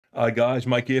Hi guys,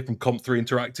 Mike here from Comp3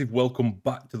 Interactive. Welcome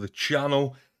back to the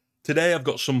channel. Today I've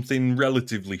got something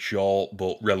relatively short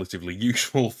but relatively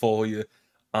useful for you,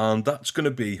 and that's going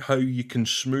to be how you can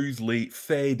smoothly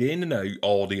fade in and out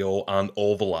audio and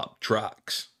overlap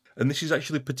tracks. And this is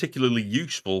actually particularly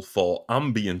useful for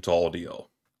ambient audio.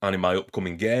 And in my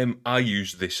upcoming game, I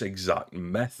use this exact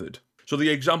method. So the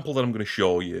example that I'm going to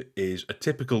show you is a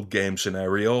typical game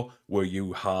scenario where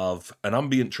you have an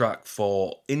ambient track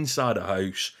for inside a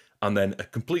house and then a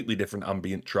completely different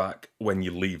ambient track when you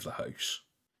leave the house.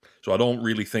 So I don't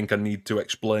really think I need to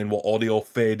explain what audio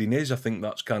fading is. I think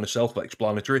that's kind of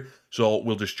self-explanatory. So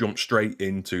we'll just jump straight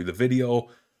into the video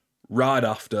right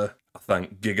after. I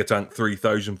thank Gigatank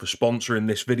 3000 for sponsoring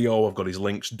this video. I've got his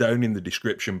links down in the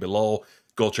description below.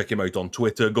 Go check him out on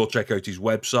Twitter. Go check out his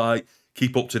website.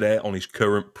 Keep up to date on his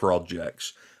current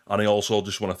projects. And I also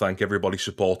just want to thank everybody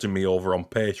supporting me over on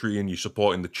Patreon. You're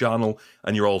supporting the channel,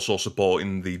 and you're also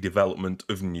supporting the development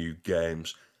of new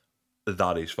games.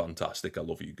 That is fantastic. I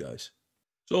love you guys.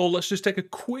 So let's just take a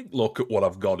quick look at what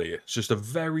I've got here. It's just a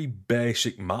very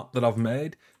basic map that I've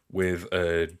made with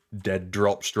a dead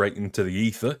drop straight into the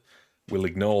ether. We'll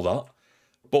ignore that.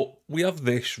 But we have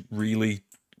this really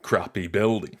crappy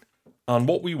building. And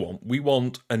what we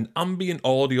want an ambient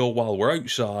audio while we're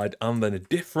outside, and then a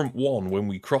different one when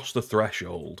we cross the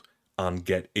threshold and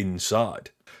get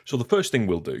inside. So the first thing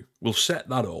we'll do, we'll set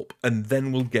that up, and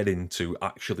then we'll get into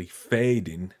actually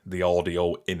fading the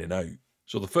audio in and out.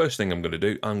 So the first thing I'm going to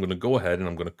do, I'm going to go ahead and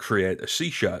I'm going to create a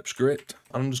C# script,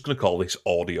 and I'm just going to call this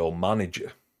Audio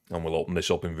Manager, and we'll open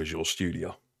this up in Visual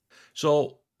Studio.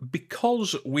 So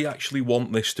because we actually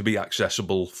want this to be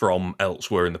accessible from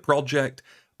elsewhere in the project,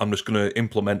 I'm just going to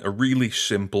implement a really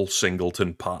simple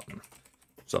singleton pattern.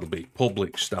 So that'll be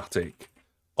public static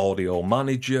audio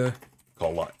manager,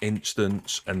 call that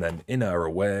instance, and then in our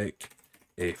awake,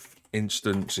 if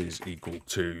instance is equal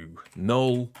to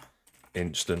null,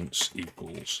 instance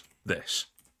equals this.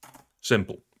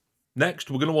 Simple.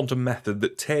 Next, we're going to want a method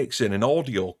that takes in an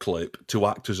audio clip to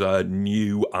act as our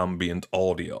new ambient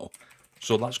audio.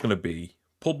 So that's going to be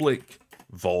public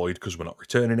void, because we're not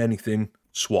returning anything,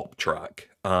 swap track,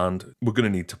 and we're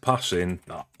going to need to pass in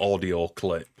that audio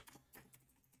clip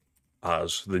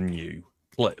as the new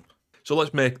clip. So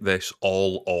let's make this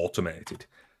all automated.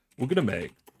 We're going to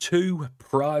make two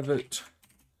private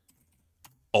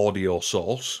audio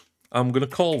source. I'm going to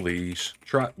call these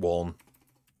track 1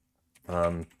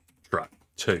 and track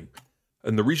 2.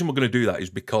 And the reason we're going to do that is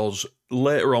because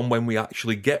later on, when we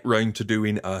actually get round to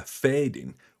doing our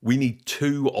fading, we need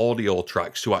two audio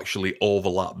tracks to actually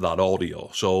overlap that audio.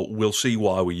 So we'll see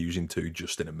why we're using two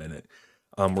just in a minute.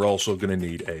 And we're also going to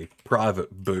need a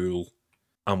private bool,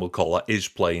 and we'll call that is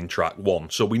playing track 1.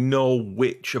 So we know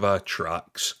which of our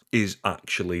tracks is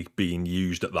actually being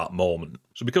used at that moment.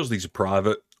 So because these are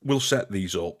private, we'll set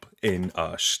these up in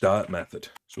our start method.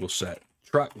 So we'll set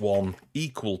track 1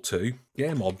 equal to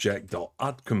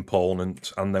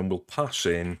GameObject.addComponent, and then we'll pass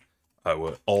in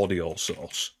our audio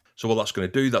source. So what that's going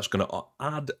to do, that's going to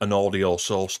add an audio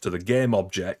source to the game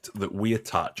object that we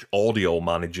attach Audio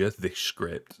Manager, this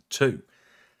script, to.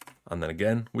 And then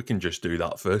again, we can just do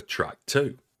that for track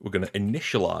 2. We're going to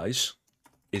initialize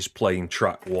is playing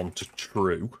track 1 to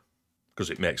true,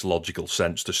 because it makes logical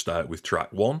sense to start with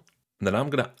track 1. And then I'm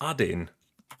going to add in,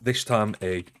 this time,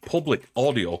 a public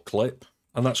audio clip,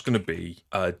 and that's going to be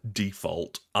a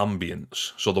default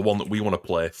ambience, so the one that we want to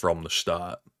play from the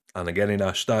start. And again, in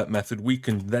our start method, we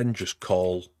can then just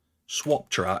call swap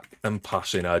track and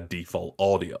pass in our default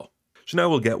audio. So now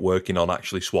we'll get working on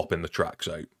actually swapping the tracks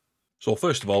out. So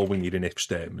first of all, we need an if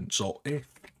statement. So if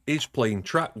is playing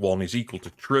track 1 is equal to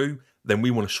true, then we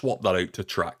want to swap that out to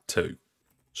track 2.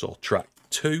 So track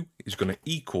 2 is going to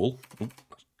equal,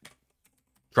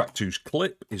 track 2's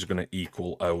clip is going to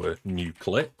equal our new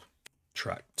clip,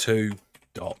 track 2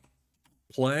 dot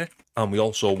play, and we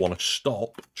also want to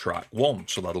stop track 1,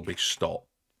 so that'll be stop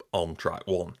on track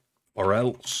 1. Or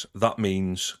else that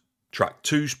means track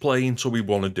 2's playing, so we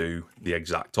want to do the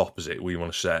exact opposite. We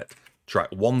want to set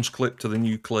track 1's clip to the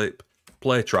new clip,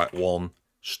 play track 1,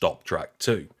 stop track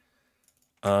 2,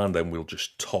 and then we'll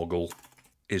just toggle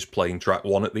is playing track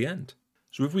 1 at the end.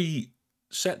 So if we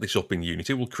set this up in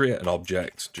Unity, we'll create an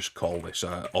object, just call this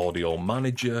our Audio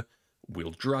Manager.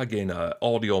 We'll drag in our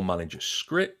Audio Manager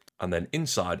script, and then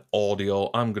inside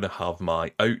audio, I'm going to have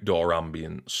my outdoor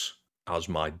ambience as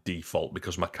my default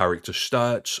because my character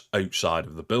starts outside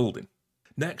of the building.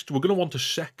 Next, we're going to want a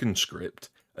second script,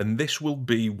 and this will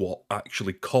be what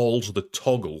actually calls the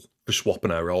toggle for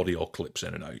swapping our audio clips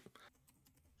in and out.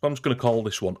 So I'm just going to call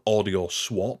this one Audio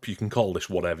Swap. You can call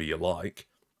this whatever you like.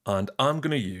 And I'm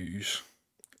going to use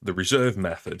the reserve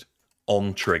method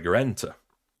on trigger enter.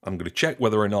 I'm going to check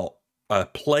whether or not a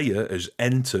player has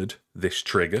entered this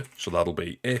trigger. So that'll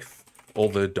be if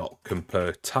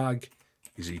other.compare tag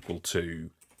is equal to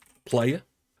player.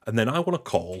 And then I want to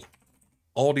call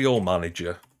audio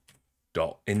manager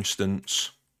dot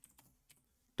instance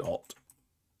dot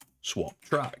swap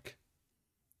track.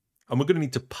 And we're going to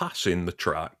need to pass in the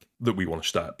track that we want to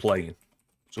start playing.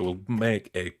 So we'll make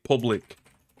a public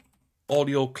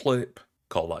audio clip,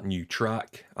 call that new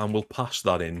track, and we'll pass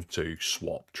that into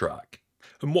swap track.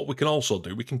 And what we can also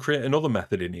do, we can create another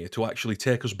method in here to actually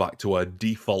take us back to our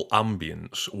default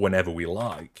ambience whenever we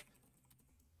like.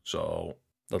 So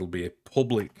that'll be a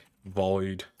public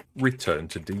void return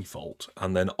to default,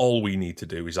 and then all we need to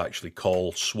do is actually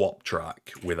call swap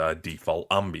track with our default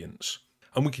ambience,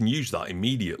 and we can use that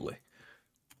immediately.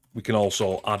 We can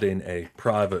also add in a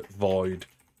private void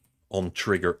on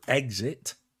trigger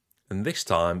exit, and this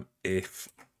time if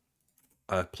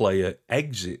a player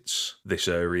exits this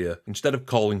area, instead of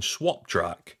calling swap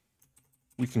track,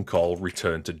 we can call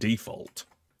return to default.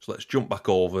 So let's jump back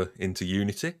over into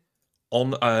Unity.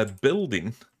 On our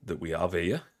building that we have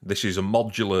here, this is a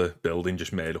modular building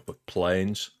just made up of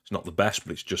planes. It's not the best,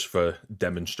 but it's just for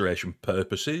demonstration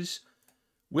purposes.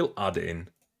 We'll add in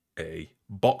a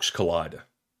box collider.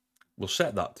 We'll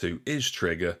set that to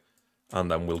isTrigger,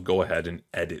 and then we'll go ahead and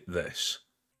edit this.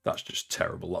 That's just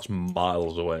terrible. That's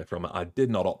miles away from it. I did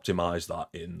not optimize that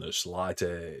in the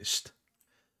slightest.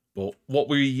 But what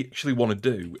we actually want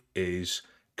to do is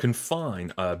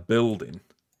confine our building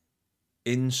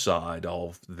inside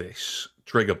of this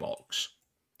trigger box.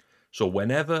 So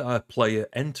whenever a player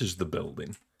enters the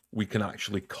building, we can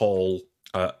actually call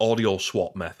our audio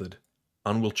swap method,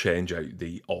 and we'll change out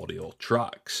the audio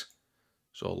tracks.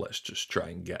 So let's just try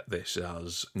and get this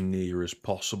as near as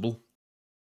possible.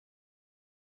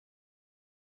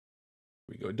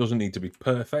 There we go. It doesn't need to be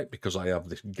perfect because I have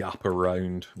this gap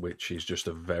around, which is just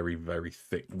a very, very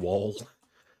thick wall.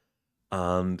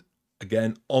 And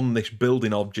again, on this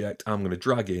building object, I'm going to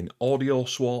drag in audio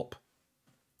swap,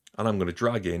 and I'm going to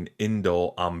drag in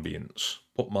indoor ambience.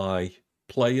 Put my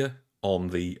player on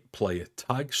the player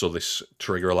tag, so this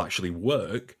trigger will actually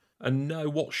work. And now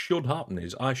what should happen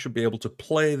is I should be able to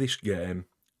play this game,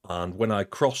 and when I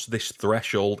cross this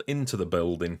threshold into the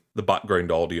building, the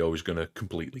background audio is going to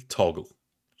completely toggle.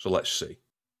 So let's see.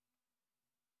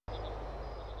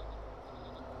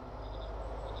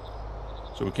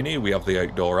 So we can hear we have the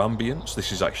outdoor ambience.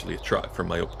 This is actually a track from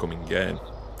my upcoming game.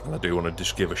 And I do want to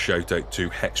just give a shout out to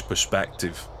HEXED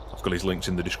Perspective. I've got his links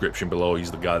in the description below.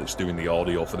 He's the guy that's doing the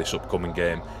audio for this upcoming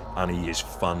game, and he is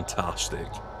fantastic.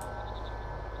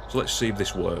 So let's see if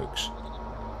this works.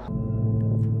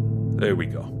 There we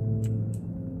go.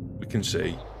 We can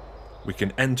see we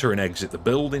can enter and exit the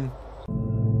building,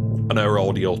 and our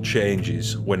audio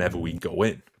changes whenever we go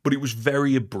in. But it was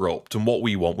very abrupt, and what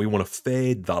we want to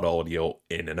fade that audio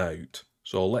in and out.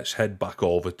 So let's head back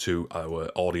over to our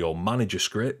audio manager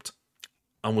script,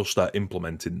 and we'll start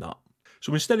implementing that.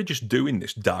 So instead of just doing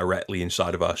this directly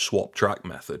inside of our swap track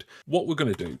method, what we're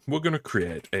going to do, we're going to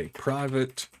create a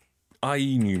private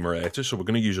IE numerator. So we're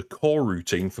going to use a core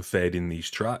routine for fading these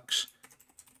tracks,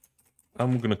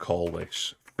 and we're going to call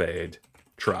this fade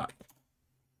track.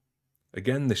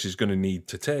 Again, this is going to need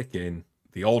to take in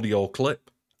the audio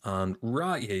clip, and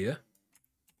right here,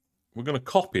 we're going to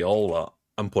copy all that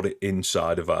and put it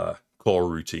inside of our core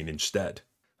routine instead.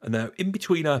 And now in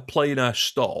between our play and our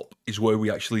stop is where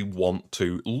we actually want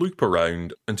to loop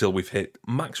around until we've hit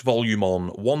max volume on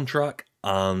one track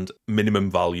and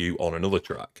minimum value on another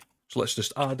track. So let's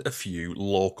just add a few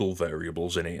local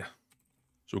variables in here.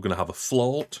 So we're going to have a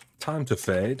float, time to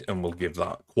fade, and we'll give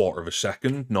that 1/4 of a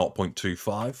second,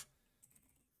 0.25.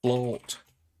 Float,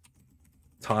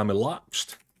 time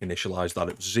elapsed, initialize that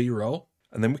at 0.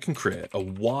 And then we can create a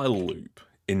while loop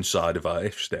inside of our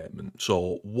if statement.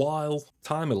 So while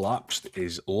time elapsed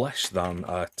is less than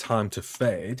our time to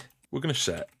fade, we're going to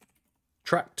set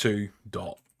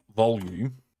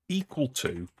track2.volume equal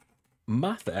to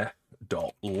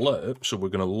mathf.lerp. So we're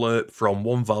going to lerp from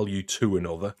one value to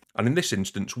another. And in this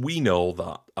instance, we know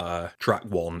that track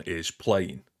 1 is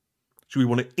playing. So we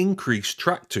want to increase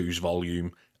track 2's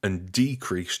volume and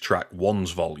decrease track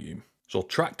 1's volume. So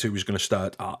track 2 is going to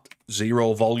start at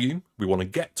 0 volume. We want to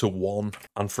get to 1.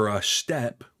 And for our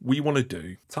step, we want to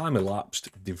do time elapsed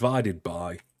divided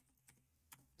by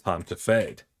time to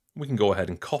fade. We can go ahead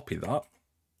and copy that,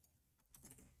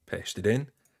 paste it in.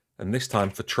 And this time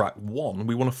for track 1,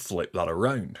 we want to flip that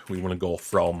around. We want to go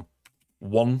from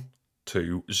 1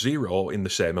 to 0 in the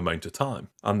same amount of time.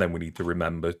 And then we need to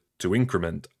remember to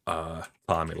increment our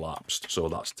time elapsed. So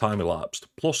that's time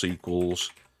elapsed plus equals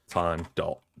time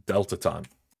dot delta time.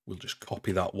 We'll just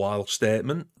copy that while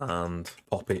statement and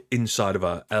pop it inside of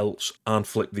our else and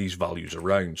flip these values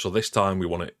around. So this time we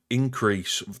want to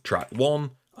increase track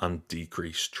 1 and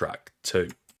decrease track 2.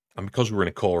 And because we're in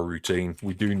a core routine,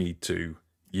 we do need to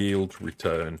yield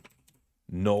return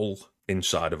null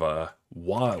inside of our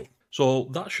while. So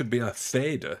that should be our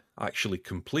fader actually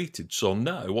completed. So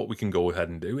now what we can go ahead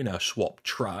and do in our swap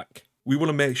track, we want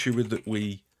to make sure that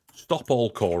we stop all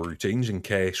core routines in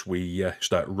case we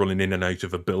start running in and out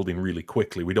of a building really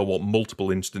quickly. We don't want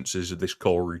multiple instances of this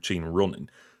core routine running.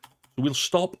 So we'll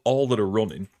stop all that are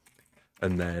running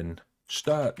and then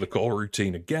start the core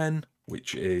routine again,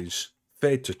 which is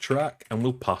fade to track, and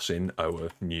we'll pass in our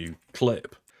new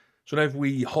clip. So now if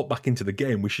we hop back into the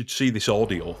game, we should see this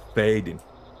audio fading.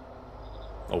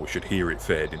 Or we should hear it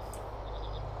fading.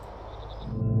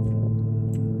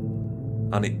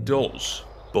 And it does,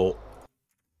 but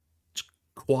it's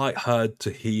quite hard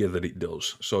to hear that it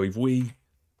does. So if we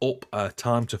up our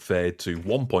time to fade to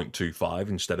 1.25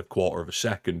 instead of quarter of a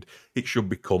second, it should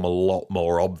become a lot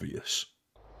more obvious.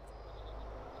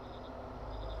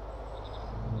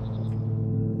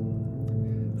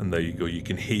 And there you go, you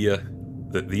can hear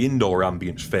that the indoor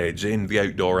ambience fades in, the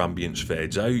outdoor ambience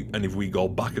fades out, and if we go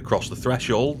back across the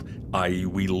threshold, i.e.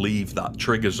 we leave that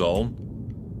trigger zone,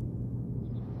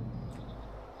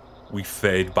 we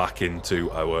fade back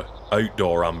into our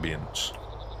outdoor ambience.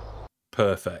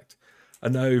 Perfect.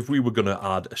 And now if we were going to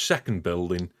add a second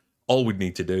building, all we'd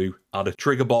need to do, add a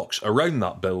trigger box around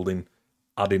that building,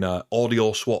 add in our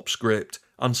audio swap script,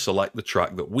 and select the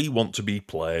track that we want to be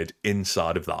played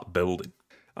inside of that building.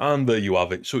 And there you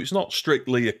have it. So it's not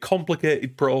strictly a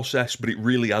complicated process, but it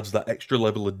really adds that extra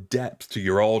level of depth to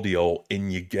your audio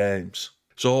in your games.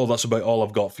 So that's about all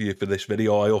I've got for you for this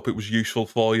video. I hope it was useful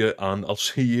for you, and I'll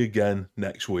see you again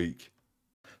next week.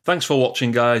 Thanks for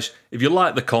watching, guys. If you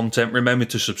like the content, remember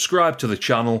to subscribe to the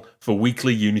channel for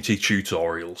weekly Unity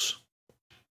tutorials.